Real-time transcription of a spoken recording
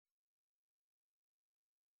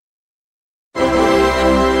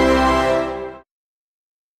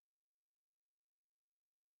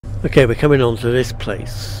Okay, we're coming on to this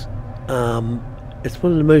place. It's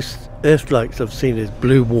one of the most Earth-likes I've seen. Is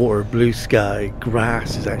blue water, blue sky,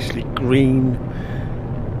 grass is actually green.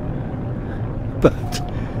 But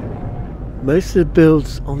most of the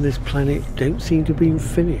builds on this planet don't seem to be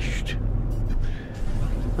finished.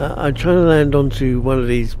 I'm trying to land onto one of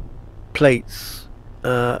these plates.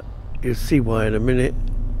 You'll see why in a minute.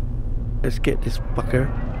 Let's get this fucker.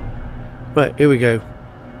 Right, here we go.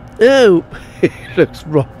 Oh! It looks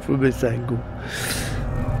wrong from this angle.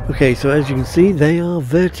 Okay, so as you can see, they are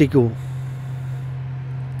vertical.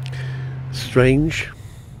 Strange.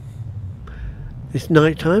 It's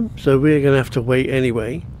night time, so we're going to have to wait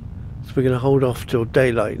anyway. So we're going to hold off till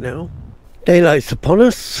daylight now. Daylight's upon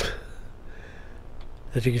us.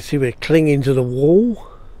 As you can see, we're clinging to the wall.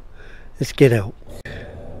 Let's get out.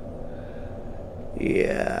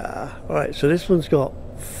 Yeah. Alright, so this one's got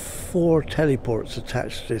 4 teleports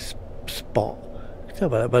attached to this spot. You can tell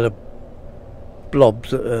by the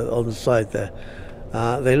blobs on the side there.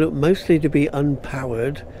 They look mostly to be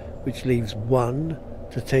unpowered, which leaves 1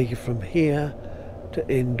 to take you from here to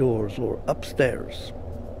indoors or upstairs.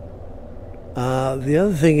 The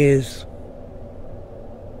other thing is,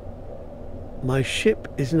 my ship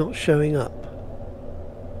is not showing up.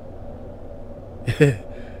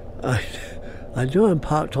 I know I'm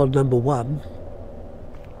parked on number 1.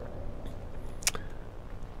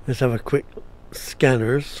 Let's have a quick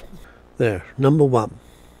scanners. There, number 1.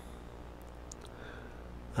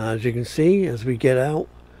 As you can see, as we get out,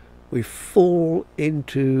 we fall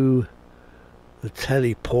into the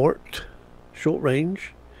teleport, short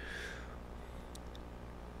range.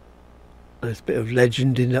 Nice bit of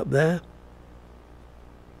legending up there.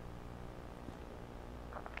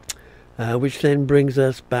 Which then brings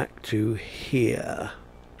us back to here.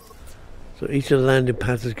 So each of the landing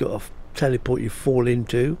pads has got a teleport you fall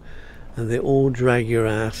into, and they all drag your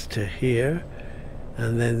ass to here,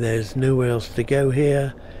 and then there's nowhere else to go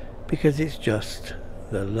here because it's just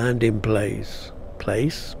the landing place.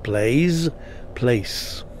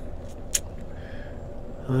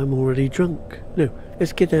 I'm already drunk. No,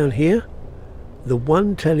 let's get down here. The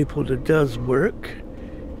one teleport that does work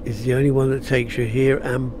is the only one that takes you here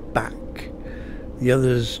and back. The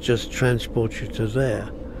others just transport you to there.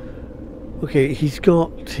 Okay, he's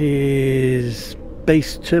got his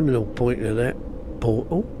base terminal pointer there.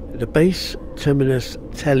 The base terminus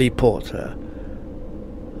teleporter.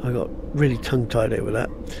 I got really tongue-tied over that.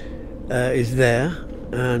 Is there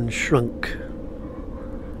and shrunk.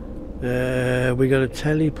 We got a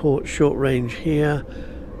teleport short range here.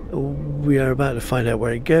 We are about to find out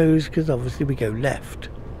where it goes because obviously we go left.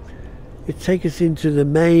 It takes us into the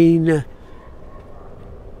main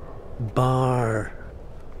bar.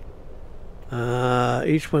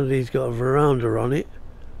 Each one of these got a veranda on it.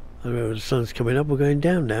 I remember the sun's coming up. We're going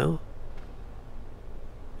down now.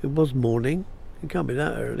 It was morning. It can't be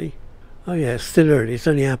that early. Oh yeah, it's still early. It's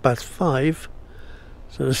only 5:30,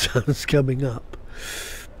 so the sun's coming up.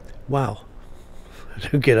 Wow, I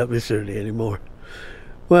don't get up this early anymore.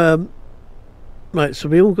 Well, right, so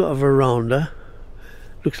we all got a veranda.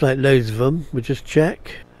 Looks like loads of them. We'll just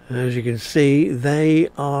check. As you can see, they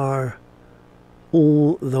are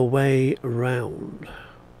all the way round.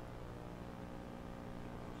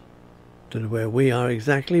 Don't know where we are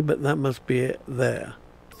exactly, but that must be it there.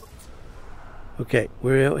 Okay,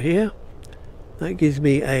 we're out here. That gives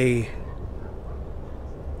me a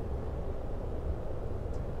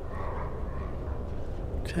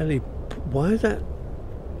why is that?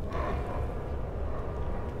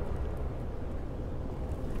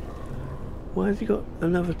 Why has he got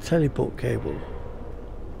another teleport cable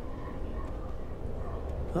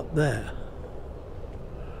up there?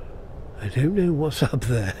 I don't know what's up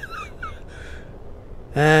there.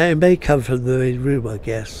 It may come from the main room, I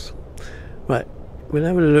guess. Right, we're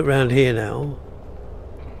having a look around here now.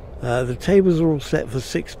 The tables are all set for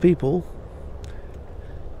 6 people.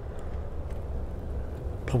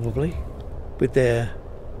 Probably. With their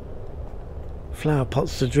flower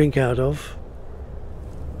pots to drink out of.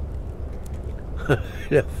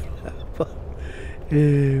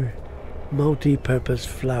 Multi-purpose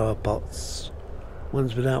flower pots.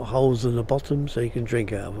 Ones without holes in the bottom so you can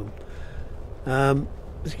drink out of them.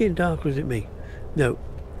 It's getting dark, or is it me? No.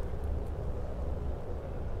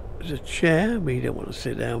 There's a chair. We don't want to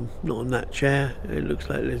sit down. Not on that chair. It looks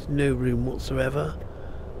like there's no room whatsoever.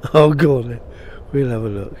 Oh, go on then. We'll have a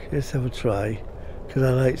look. Let's have a try. Because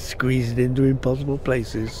I like squeezing into impossible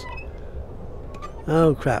places.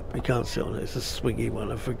 Oh crap, we can't sit on it. It's a swingy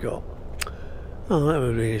one, I forgot. Oh, that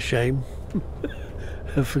would be a shame.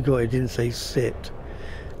 I forgot it didn't say sit.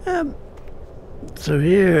 So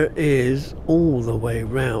here is all the way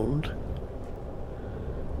round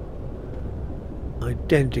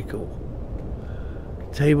identical.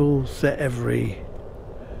 Table set every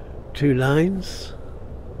 2 lines,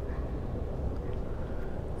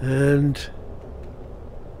 and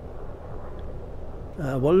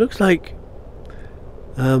what looks like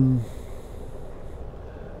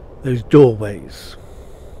those doorways.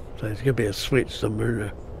 So there's going to be a switch somewhere in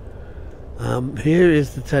there. Here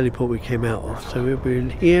is the teleport we came out of. So we're in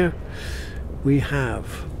here. We have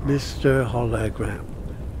Mr. Hologram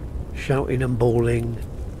shouting and bawling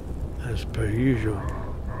as per usual.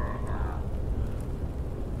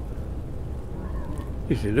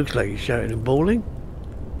 It looks like he's shouting and bawling.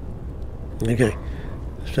 Okay,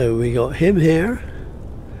 so we got him here.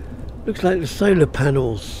 Looks like the solar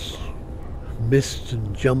panels missed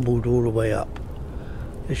and jumbled all the way up.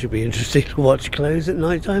 It should be interesting to watch close at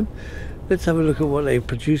night time. Let's have a look at what they're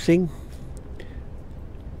producing.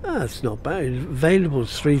 That's not bad. Available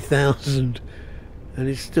is 3,000 and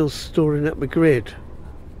it's still storing up the grid.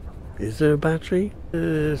 Is there a battery?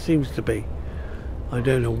 Seems to be. I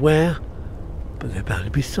don't know where, but they're bound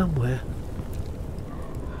to be somewhere.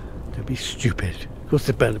 Don't be stupid. Of course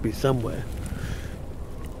they're bound to be somewhere.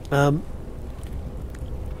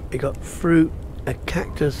 We got fruit, a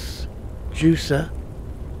cactus juicer,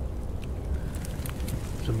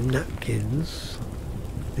 some napkins,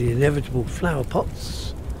 the inevitable flower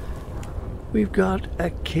pots. We've got a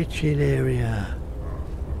kitchen area.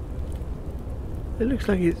 It looks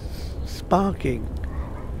like it's sparking.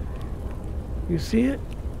 You see it?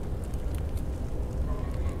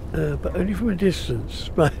 But only from a distance.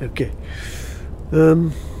 Right, okay. I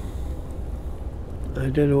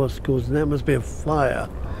don't know what's causing that. Must be a fire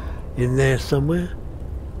in there somewhere.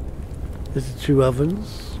 There's the 2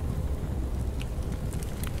 ovens.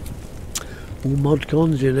 All mod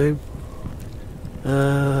cons, you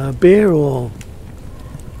know. Beer or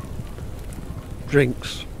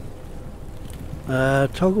drinks.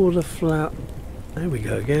 Toggle the flower. There we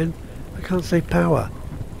go again. I can't say power.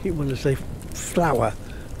 I keep wanting to say flower.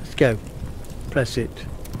 Let's go. Press it.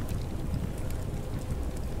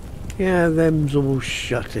 Yeah, them's all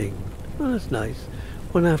shutting. Oh, that's nice.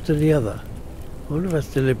 One after the other. I wonder if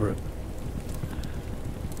that's deliberate.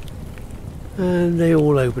 And they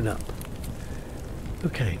all open up.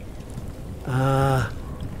 Okay.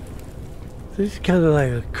 This is kind of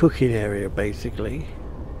like a cooking area, basically.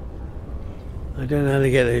 I don't know how to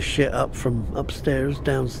get this shit up from upstairs,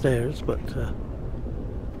 downstairs, but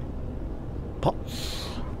pots.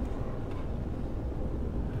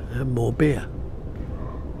 And more beer.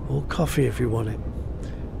 Or coffee if you want it.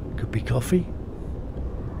 Could be coffee.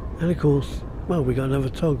 And of course, well, we got another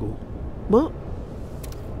toggle. What?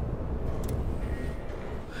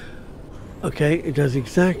 Okay, it does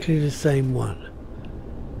exactly the same one.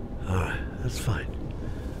 Alright, that's fine.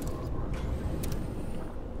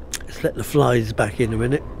 Let's let the flies back in a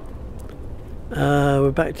minute.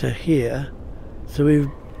 We're back to here. So we've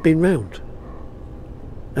been round.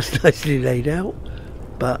 That's nicely laid out,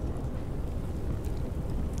 but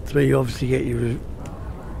that's where you obviously get your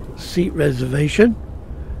seat reservation.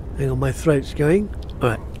 Hang on, my throat's going.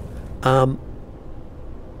 Alright.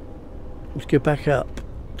 Let's go back up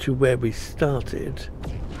to where we started.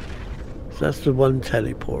 So that's the one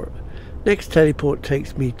teleport. Next teleport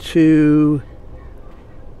takes me to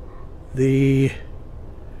the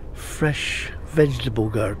fresh vegetable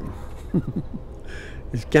garden.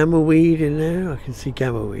 There's gamma weed in there. I can see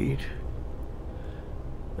gamma weed.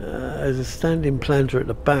 There's a standing planter at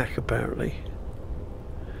the back apparently.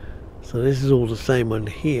 So this is all the same on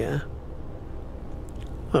here.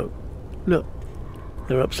 Oh, look.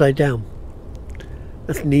 They're upside down.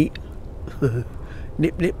 That's neat.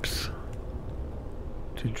 Nip nips.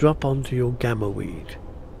 To drop onto your gamma weed.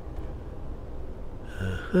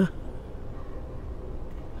 I'm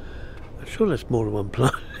sure that's more than one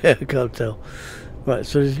plant. I can't tell. Right,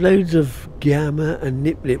 so there's loads of gamma and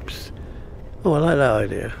nip nips. Oh, I like that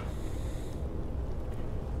idea.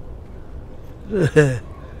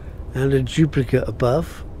 And a duplicate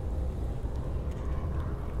above.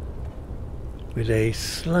 With a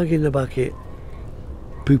slug in the bucket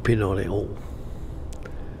pooping on it all.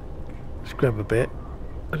 Let's grab a bit.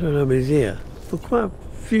 I don't know how many's here. Well, quite a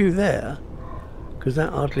few there, because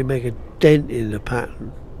that hardly make a dent in the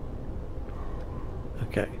pattern.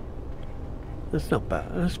 Okay, that's not bad.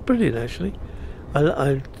 That's brilliant actually.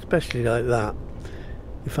 I especially like that.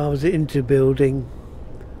 If I was into building,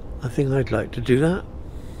 I think I'd like to do that.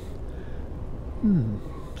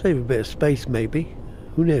 Save a bit of space maybe.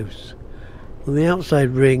 Who knows? On the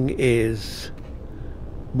outside ring is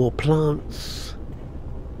more plants.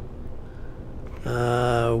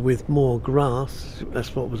 with more grass.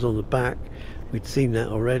 That's what was on the back. We'd seen that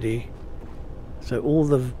already. So all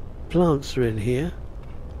the plants are in here,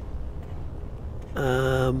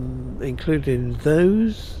 including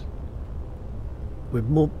those with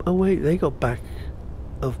more. Oh wait, they got back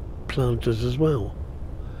of planters as well.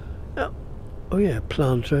 Oh yeah,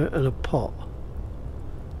 planter and a pot.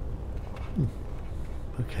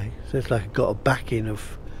 Okay, so it's like got a backing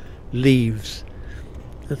of leaves.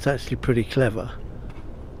 That's actually pretty clever.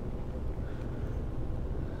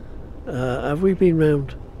 Have we been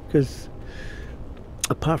round? Because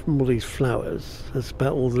apart from all these flowers, that's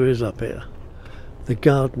about all there is up here. The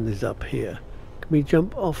garden is up here. Can we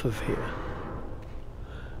jump off of here?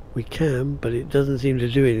 We can, but it doesn't seem to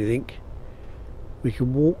do anything. We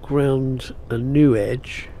can walk round a new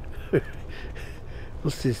edge.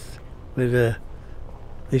 What's this? Where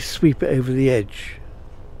they sweep it over the edge.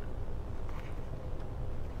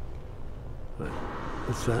 Right,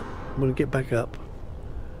 what's that? I'm going to get back up.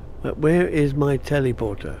 Right, where is my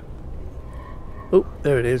teleporter? Oh,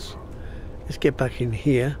 there it is. Let's get back in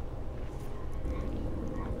here.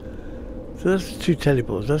 So that's the two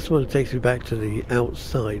teleports. That's the one that takes me back to the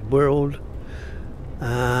outside world.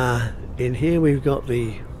 In here we've got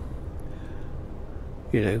the,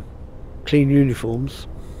 you know, clean uniforms.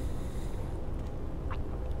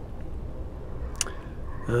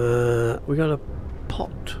 We got a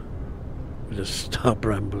pot with a star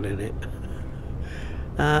bramble in it.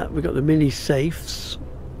 We got the mini safes.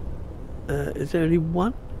 Is there only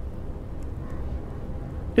one?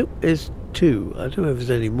 Nope, there's two. I don't know if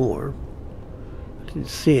there's any more. I didn't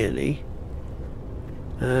see any.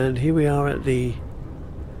 And here we are at the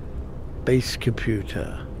base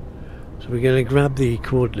computer. So we're going to grab the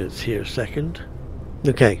coordinates here a second.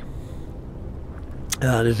 Okay.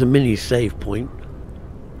 There's a mini save point.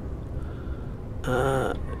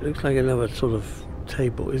 Looks like another sort of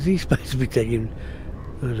table. Is he supposed to be taking...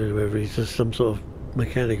 I don't know whether he's just some sort of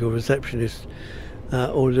mechanical receptionist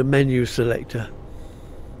or the menu selector.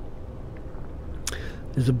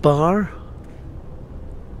 There's a bar.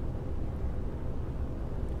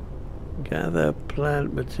 Gather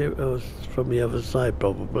plant materials from the other side,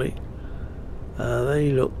 probably.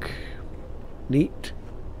 They look neat.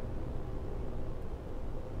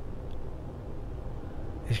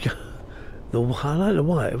 It's got I like the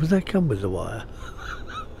wire. Does that come with the wire?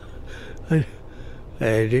 I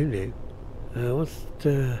do know. What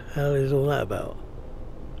the hell is all that about?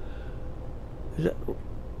 Is that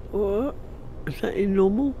what? Is that in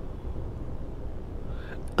normal?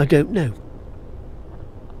 I don't know.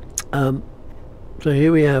 So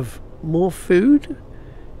here we have more food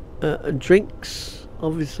and drinks,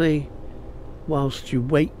 obviously, whilst you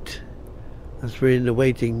wait, as we're in the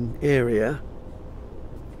waiting area.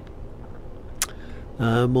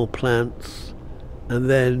 More plants, and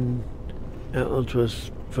then out onto a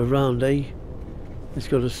veranda. It's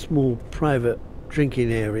got a small private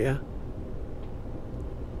drinking area.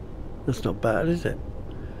 That's not bad, is it?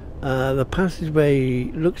 The passageway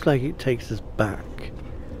looks like it takes us back.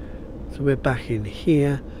 So we're back in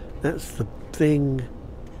here. That's the thing.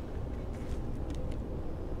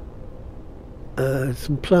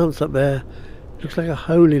 Some plants up there. Looks like a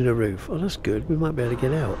hole in the roof. Oh, that's good. We might be able to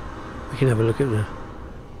get out. We can have a look at the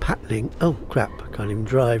patterning. Oh crap, I can't even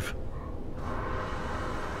drive.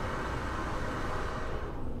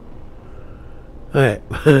 Alright.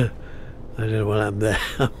 I don't know what happened there.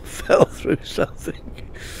 I fell through something.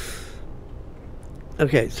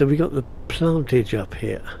 Okay, so we got the plantage up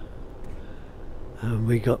here. And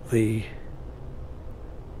we got the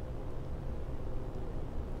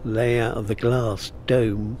layout of the glass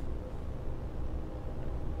dome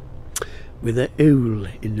with an owl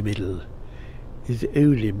in the middle. There's an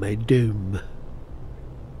owl in my dome.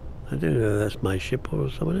 I don't know if that's my ship or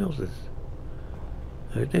someone else's.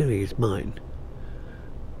 I don't think it's mine.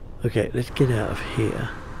 Okay, let's get out of here.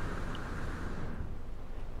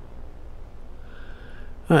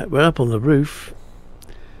 Alright, we're up on the roof.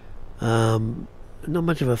 Not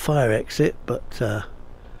much of a fire exit, but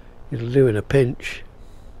it'll do in a pinch.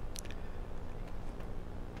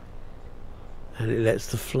 And it lets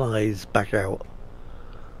the flies back out.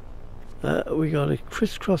 We got a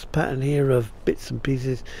crisscross pattern here of bits and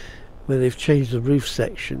pieces where they've changed the roof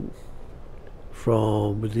section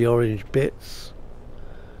from with the orange bits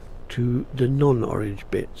to the non-orange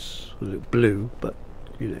bits. They look blue, but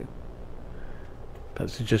you know,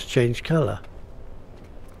 perhaps they just changed colour.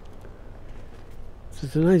 So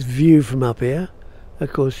it's a nice view from up here.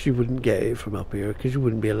 Of course you wouldn't get it from up here because you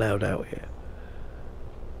wouldn't be allowed out here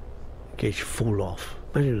in case you fall off.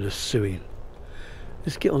 Imagine the suing.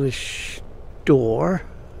 Let's get on this door.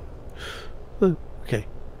 Oh, okay.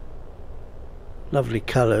 Lovely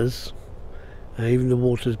colours. Even the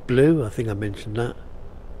water's blue. I think I mentioned that.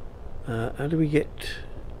 How do we get...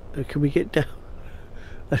 can we get down?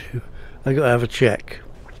 I got to have a check.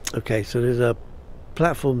 Okay, so there's a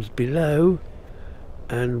platforms below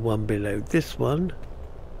and one below this one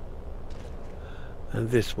and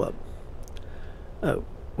this one. Oh,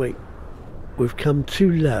 wait. We've come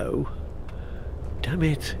too low. Damn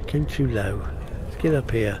it, came too low. Let's get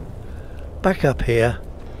up here. Back up here.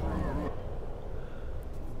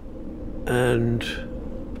 And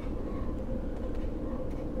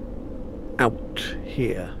out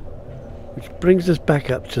here. Which brings us back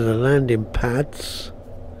up to the landing pads.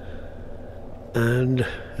 And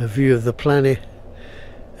a view of the planet.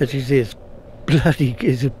 As you see, it's bloody,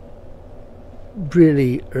 is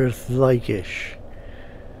really Earth-like-ish.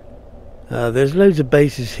 There's loads of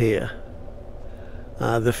bases here.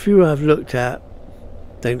 The few I've looked at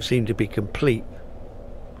don't seem to be complete.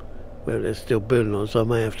 Well, they're still building on, so I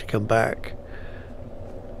may have to come back.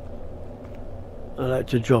 I like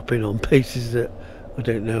to drop in on bases that I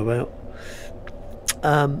don't know about.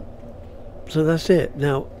 So that's it.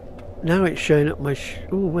 Now it's showing up my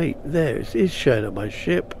oh wait, there it is showing up my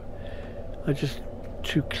ship. I just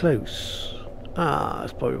too close.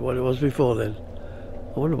 That's probably what it was before then.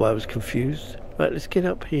 I wonder why I was confused. Right, let's get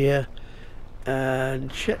up here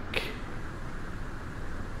and check.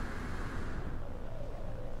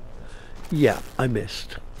 Yeah, I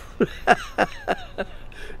missed.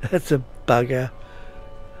 That's a bugger.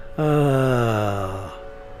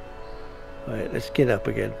 Right, let's get up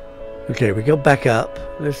again. Okay, we got back up.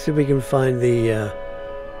 Let's see if we can find the...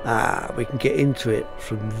 we can get into it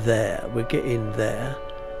from there. We'll get in there.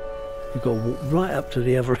 We've got to walk right up to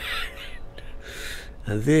the other end.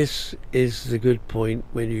 And this is the good point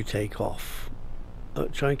when you take off.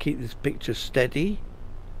 Try and keep this picture steady.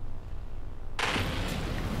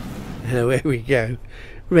 There we go.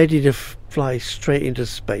 Ready to fly straight into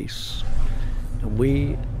space. And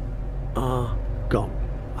we are gone.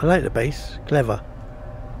 I like the base. Clever.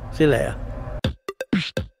 See you later.